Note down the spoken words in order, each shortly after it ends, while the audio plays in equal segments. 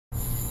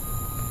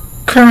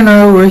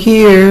Kurno, we're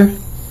here.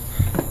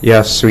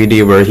 Yes,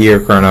 sweetie, we're here,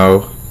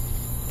 Kurno.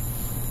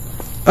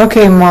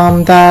 Okay,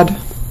 Mom, Dad.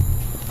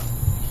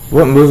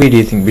 What movie do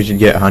you think we should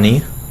get,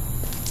 honey?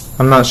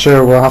 I'm not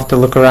sure, we'll have to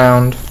look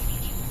around.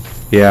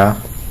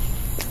 Yeah.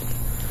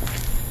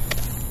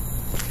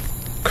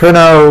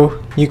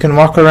 Kurno, you can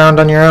walk around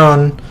on your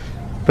own,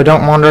 but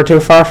don't wander too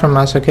far from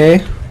us,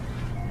 okay?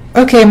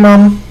 Okay,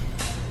 Mom.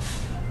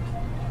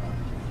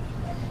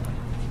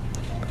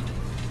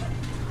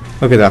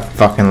 Look at that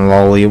fucking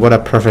lolly. What a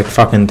perfect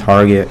fucking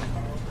target.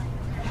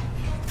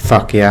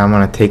 Fuck yeah, I'm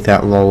gonna take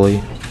that lolly.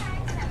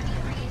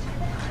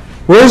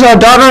 Where's our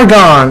daughter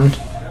gone?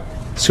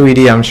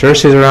 Sweetie, I'm sure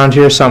she's around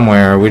here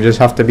somewhere. We just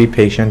have to be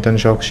patient and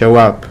she'll show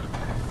up.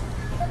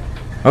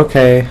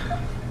 Okay.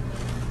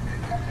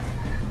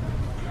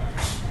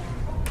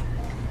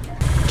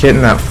 Get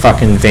in that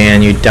fucking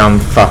van, you dumb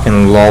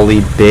fucking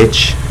lolly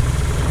bitch.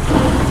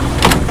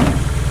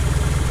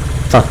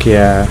 Fuck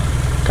yeah.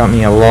 Got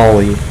me a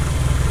lolly.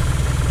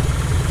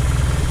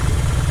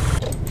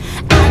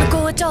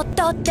 ちょっ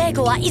と手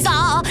強いぞ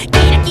キ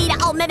ラキ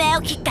ラお目目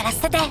を光ら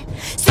せて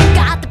ス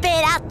カートペ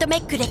ラッとめ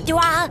くれて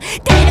は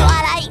手の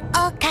洗い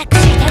を隠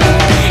してるエ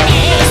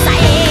ーサエ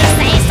ー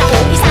サエーサ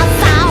おみさ